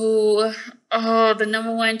 Oh, the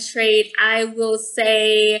number one trait, I will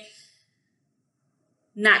say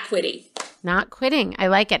not quitting. Not quitting. I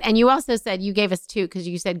like it. And you also said, you gave us 2 because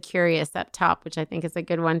you said curious up top, which I think is a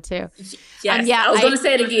good one too. Yes, I was going to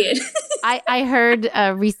say it again. I heard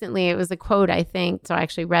recently, it was a quote, I think, so I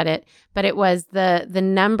actually read it, but it was the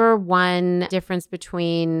number one difference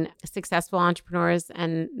between successful entrepreneurs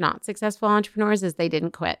and not successful entrepreneurs is they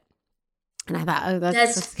didn't quit. And I thought,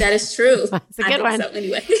 that is true. That's a good one. So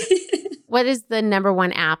anyway. What is the number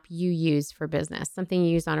one app you use for business? Something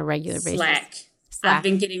you use on a regular basis? Slack. I've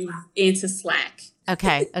been getting into Slack.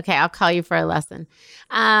 Okay. I'll call you for a lesson.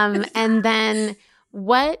 And then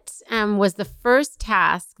what was the first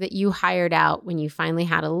task that you hired out when you finally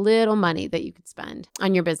had a little money that you could spend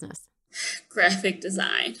on your business? Graphic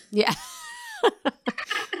design. Yeah.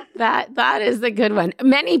 That is a good one.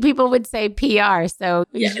 Many people would say PR, so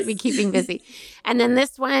you should be keeping busy. And then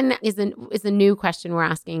this one is a new question we're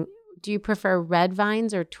asking. Do you prefer red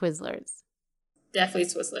vines or Twizzlers?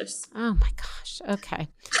 Definitely Twizzlers. Oh my gosh. Okay.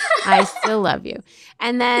 I still love you.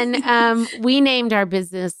 And then we named our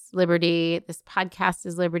business Liberty. This podcast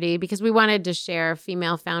is Liberty because we wanted to share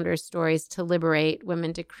female founders' stories to liberate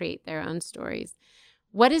women to create their own stories.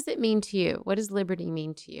 What does it mean to you? What does liberty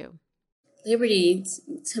mean to you? Liberty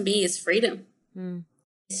to me is freedom.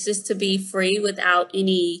 It's just to be free without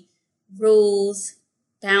any rules,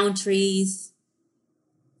 boundaries.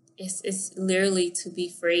 It's literally to be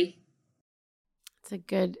free.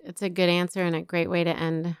 It's a good answer and a great way to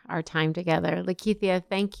end our time together. Lakethia,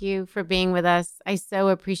 thank you for being with us. I so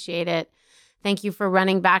appreciate it. Thank you for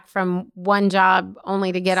running back from one job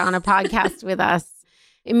only to get on a podcast with us.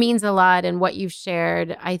 It means a lot, and what you've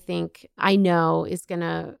shared, I know is going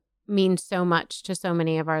to mean so much to so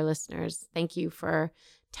many of our listeners. Thank you for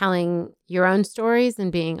telling your own stories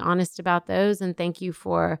and being honest about those, and thank you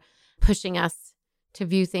for pushing us to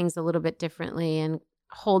view things a little bit differently and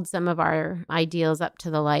hold some of our ideals up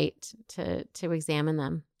to the light to examine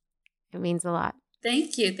them. It means a lot.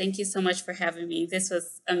 Thank you. Thank you so much for having me. This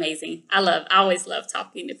was amazing. I always love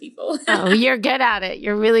talking to people. Oh, you're good at it.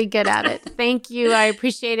 You're really good at it. Thank you. I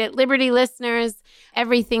appreciate it. Liberty listeners,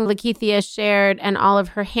 everything Lakethia shared and all of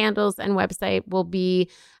her handles and website will be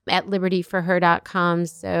at libertyforher.com.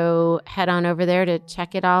 So head on over there to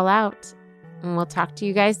check it all out. And we'll talk to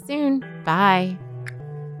you guys soon. Bye.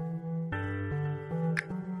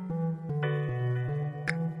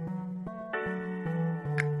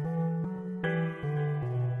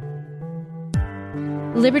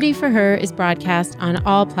 Liberty for Her is broadcast on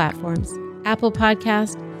all platforms: Apple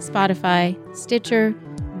Podcast, Spotify, Stitcher,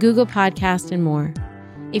 Google Podcast, and more.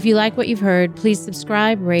 If you like what you've heard, please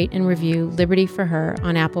subscribe, rate, and review Liberty for Her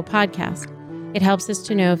on Apple Podcast. It helps us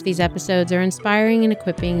to know if these episodes are inspiring and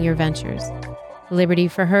equipping your ventures. Liberty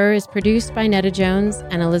for Her is produced by Netta Jones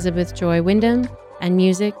and Elizabeth Joy Wyndham, and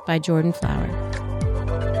music by Jordan Flower.